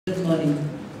Good morning.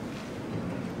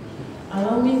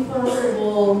 Allow me first of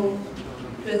all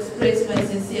to express my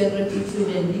sincere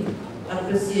gratitude and deep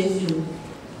appreciation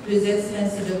to His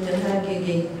Excellency Dr.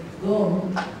 Hage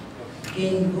Geingob,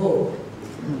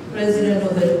 President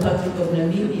of the Republic of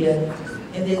Namibia,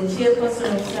 and the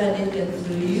Chairperson of SADC, and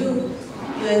to you,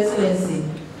 Your Excellency,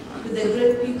 to the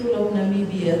great people of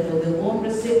Namibia for the warm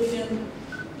reception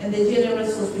and the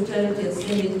generous hospitality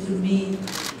extended to me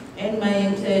and my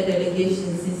entire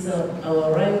delegation since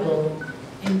our arrival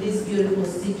in this beautiful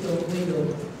city of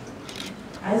Widow.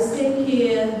 I stand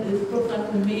here with profound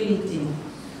humility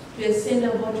to extend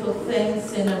a vote of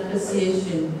thanks and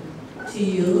appreciation to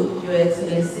you, Your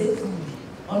Excellency,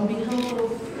 on behalf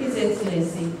of His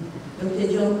Excellency, Dr.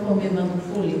 John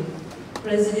Magufuli,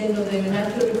 President of the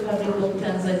United Republic of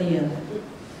Tanzania.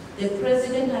 The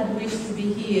President had wished to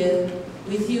be here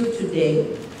with you today,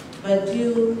 but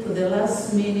due to the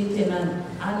last minute and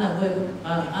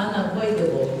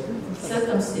unavoidable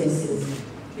circumstances,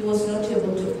 he was not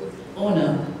able to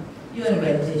honor your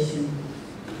invitation.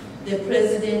 The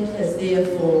President has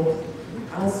therefore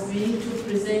asked me to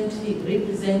represent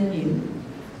him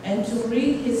and to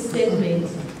read his statement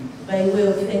by way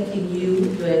of thanking you,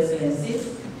 Your Excellency.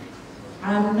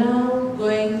 I'm now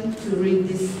going to read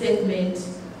this statement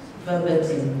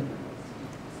verbatim.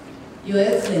 Your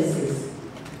Excellencies,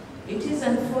 it is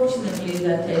unfortunately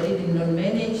that I did not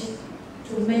manage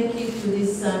to make it to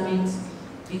this summit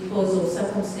because of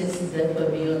circumstances that were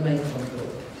beyond my control.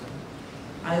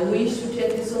 I wish to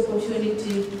take this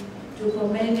opportunity to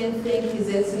commend and thank His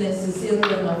Excellency Cyril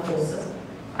Ramaphosa,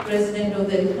 President of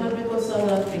the Republic of South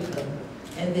Africa,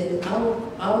 and the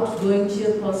outgoing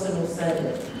Chairperson of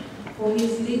SADC, for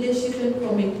his leadership and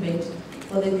commitment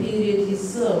for the period he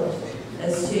served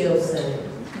as Chair of SADC.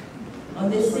 On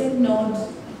the same note,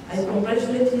 I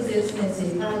congratulate His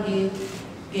Excellency Hage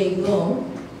Geingob,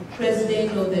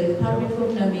 President of the Republic of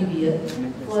Namibia,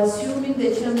 for assuming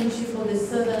the chairmanship of the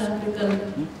Southern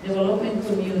African Development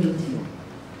Community.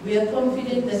 We are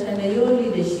confident that under your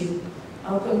leadership,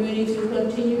 our community will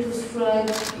continue to strive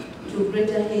to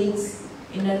greater heights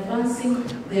in advancing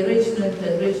the regional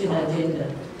integration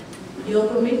agenda. Your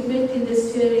commitment in the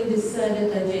steering the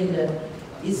SADC agenda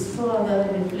is further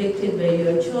reflected by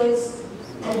your choice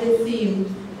of the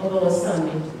theme of our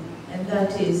summit, and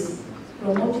that is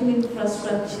promoting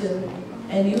infrastructure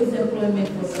and youth employment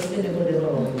for sustainable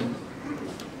development.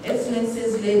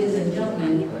 Excellencies, ladies and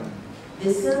gentlemen,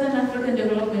 the Southern African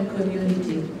Development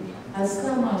Community has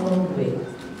come a long way.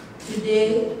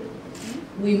 Today,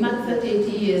 we mark 38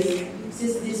 years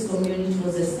since this community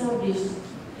was established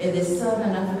at the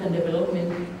Southern African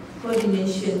Development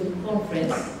Coordination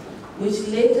Conference, which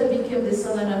later became the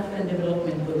Southern African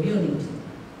Development Community.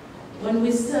 When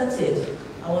we started,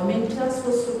 our main task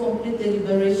was to complete the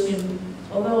liberation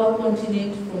of our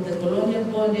continent from the colonial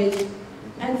bondage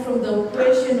and from the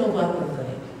oppression of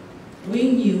apartheid.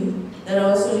 We knew that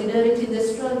our solidarity in the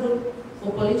struggle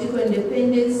for political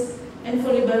independence and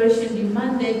for liberation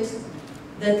demanded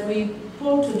that we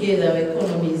pull together our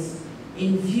economies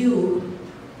in view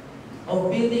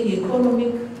of building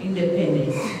economic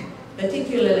independence,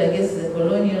 particularly against the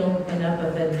colonial and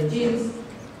apartheid regimes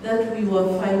that we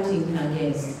were fighting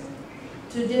against.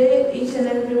 Today, each and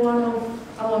every one of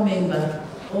our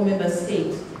member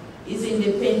states is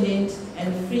independent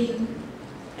and free,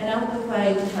 and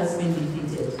apartheid has been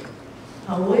defeated.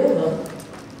 However,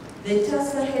 the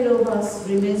task ahead of us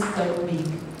remains quite big.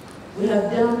 We have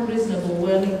done reasonably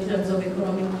well in terms of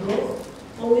economic growth,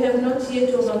 but we have not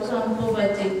yet overcome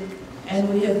poverty, and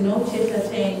we have not yet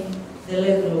attained the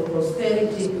level of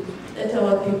prosperity that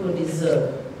our people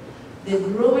deserve. The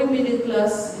growing middle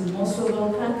class in most of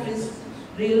our countries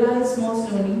relies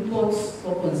mostly on imports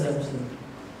for consumption.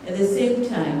 At the same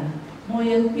time, more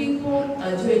young people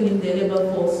are joining the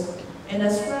labor force and are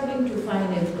struggling to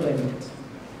find employment.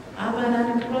 Urban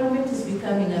unemployment is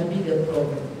becoming a bigger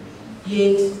problem.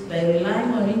 Yet, by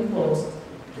relying on imports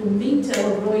to meet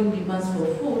our growing demands for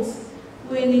foods,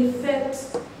 we are in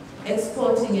effect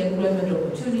exporting employment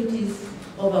opportunities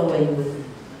of our youth.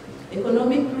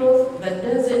 Economic growth that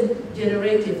doesn't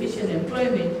generate efficient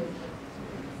employment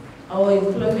or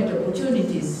employment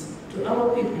opportunities to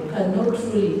our people cannot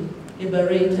truly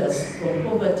liberate us from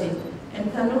poverty and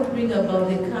cannot bring about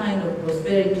the kind of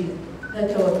prosperity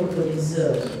that our people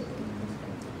deserve.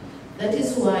 That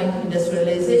is why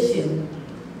industrialization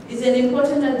is an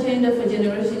important agenda for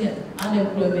generating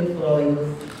unemployment for our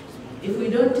youth. If we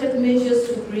don't take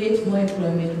measures to create more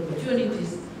employment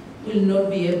opportunities, we will not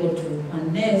be able to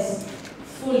harness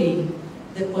fully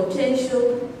the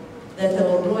potential that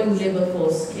our growing labor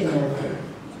force can offer.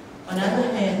 On the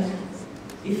other hand,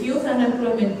 If youth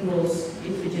unemployment grows,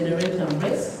 it will generate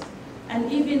unrest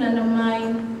and even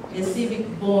undermine the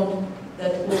civic bond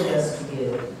that holds us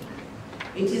together.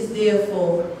 It is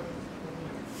therefore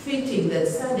fitting that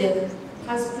SADC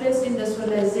has placed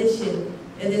industrialization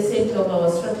at the center of our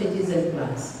strategies and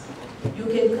plans. You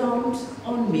can count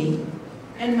on me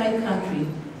and my country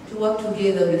to work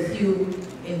together with you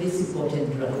in this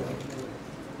important drive.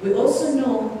 We also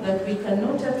know that we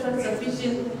cannot attract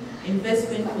sufficient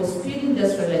investment for speed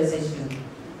industrialization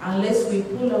unless we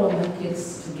pull our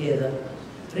markets together.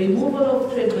 Removal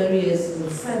of trade barriers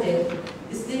with SADC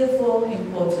is therefore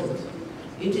important.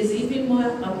 It is even more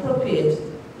appropriate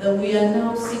that we are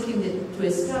now seeking to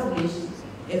establish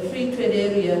a free trade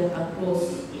area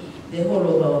across the whole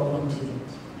of our continent.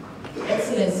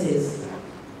 Excellencies,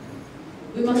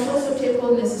 we must also take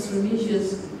all necessary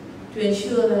measures to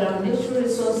ensure that our natural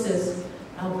resources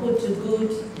are put to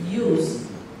good use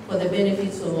for the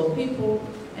benefits of our people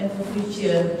and for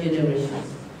future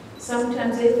generations.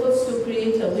 Sometimes efforts to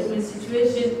create a win-win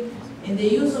situation in the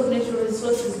use of natural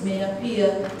resources may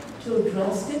appear too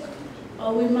drastic,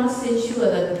 or we must ensure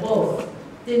that both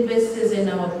the investors and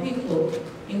our people,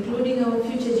 including our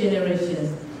future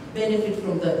generations, benefit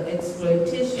from the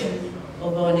exploitation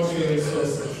of our natural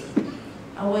resources.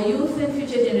 Our youth and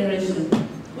future generations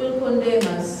will condemn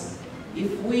us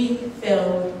if we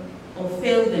fail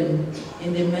them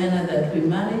in the manner that we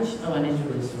manage our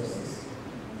natural resources.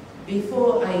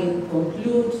 Before I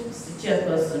conclude, Mr.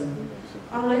 Chairperson,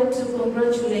 I'd like to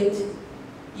congratulate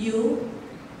you,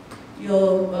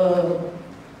 Your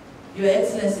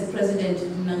Excellency President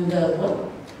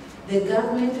Mnangagwa, the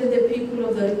government and the people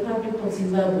of the Republic of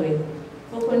Zimbabwe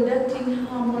for conducting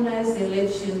harmonized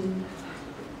election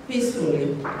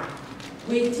peacefully.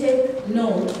 We take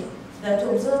note that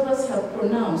observers have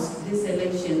pronounced this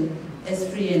election as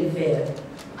free and fair.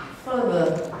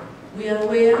 Further, we are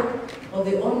aware of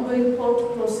the ongoing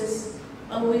court process,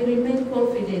 and we remain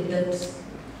confident that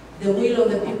the will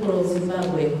of the people of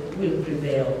Zimbabwe will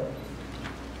prevail.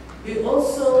 We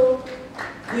also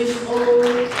wish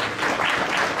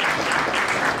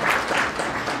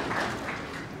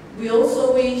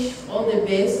all the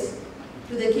best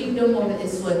to the Kingdom of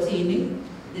Eswatini,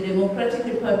 the Democratic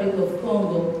Republic of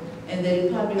Congo, and the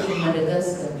Republic of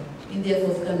Madagascar in their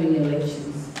forthcoming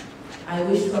elections. I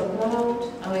wish to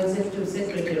applaud our Executive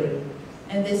Secretary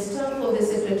and the staff of the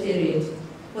Secretariat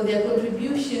for their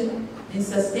contribution in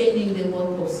sustaining the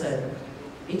work of SADC.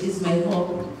 It is my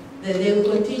hope that they will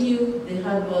continue the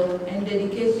hard work and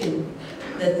dedication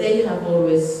that they have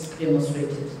always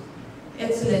demonstrated.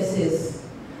 Excellencies,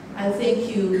 I thank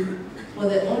you for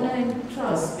the honor and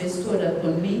trust bestowed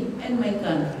upon me and my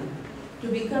country to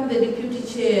become the Deputy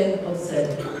Chair of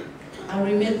SADC. I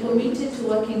remain committed to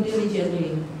working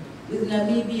diligently with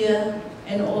Namibia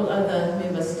and all other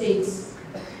member states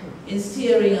in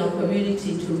steering our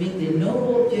community to meet the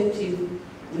noble objective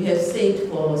we have set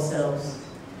for ourselves.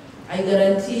 I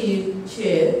guarantee you,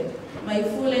 Chair, my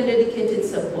full and dedicated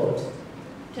support.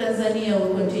 Tanzania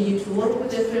will continue to work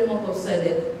with the framework of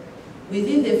SADC,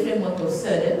 within the framework of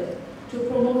SADC, to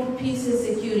promote peace and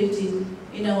security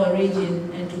in our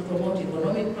region and to promote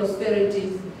economic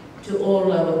prosperity to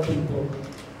all our people.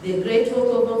 The great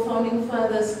work of our founding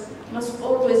fathers must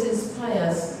always inspire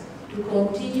us to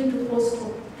continue to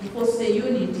foster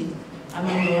unity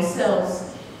among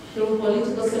ourselves through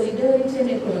political solidarity and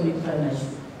economic partnership.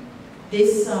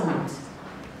 This summit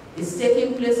is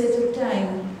taking place at a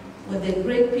time when the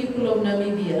great people of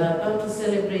Namibia are about to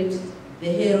celebrate the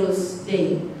Heroes'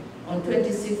 Day on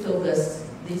 26th August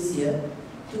this year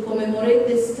to commemorate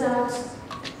the start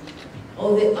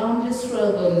of the armed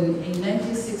struggle in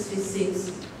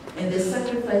 1966 and the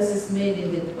sacrifices made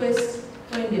in the quest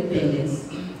for independence.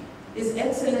 His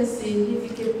Excellency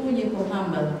Hifikepunye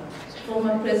Pohamba,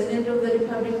 former President of the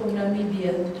Republic of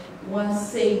Namibia, once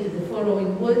said the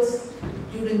following words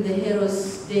during the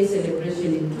Heroes' Day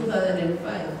celebration in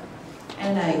 2005,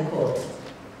 and I quote,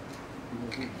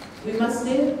 "We must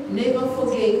never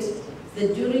forget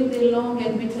that during the long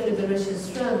and bitter liberation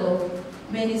struggle,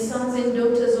 many sons and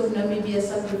daughters of Namibia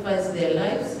sacrificed their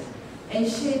lives and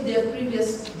shed their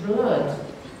precious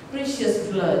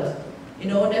blood,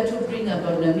 in order to bring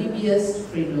about Namibia's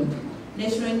freedom,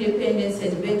 national independence,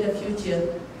 and better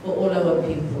future for all our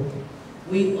people.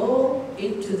 We owe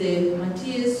it to the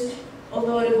martyrs of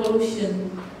our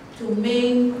revolution to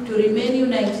remain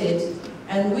united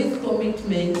and with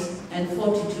commitment and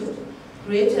fortitude,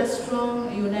 create a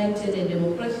strong, united, and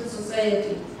democratic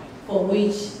society for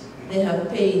which they have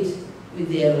paid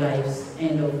with their lives."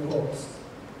 End of quote.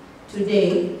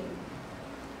 Today,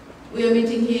 we are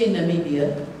meeting here in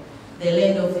Namibia, the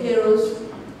land of heroes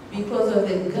because of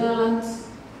the gallant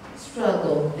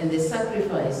struggle and the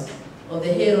sacrifice of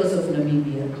the heroes of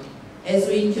Namibia. As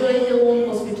we enjoy the warm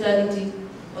hospitality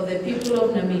of the people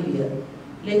of Namibia,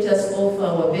 let us offer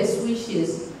our best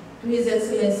wishes to His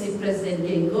Excellency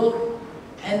President John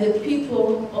and the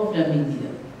people of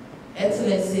Namibia.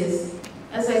 Excellencies,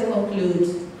 as I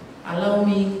conclude, allow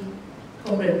me,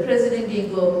 Comrade President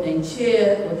John and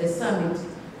Chair of the Summit,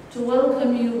 to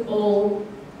welcome you all,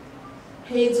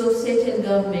 heads of state and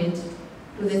government,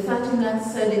 to the 39th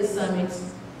SADC Summit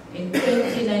in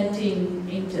 2019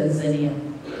 in Tanzania.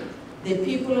 The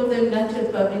people of the United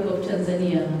Republic of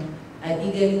Tanzania are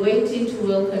eagerly waiting to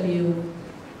welcome you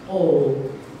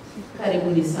all.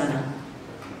 Karibuni sana.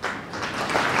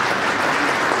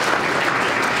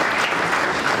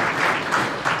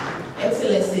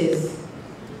 Excellencies,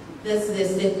 that's the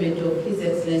statement of His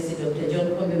Excellency Dr. John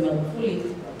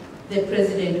Magufuli, the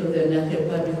President of the United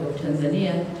Republic of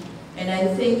Tanzania, and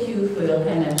I thank you for your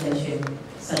kind attention.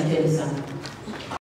 Asanteni sana.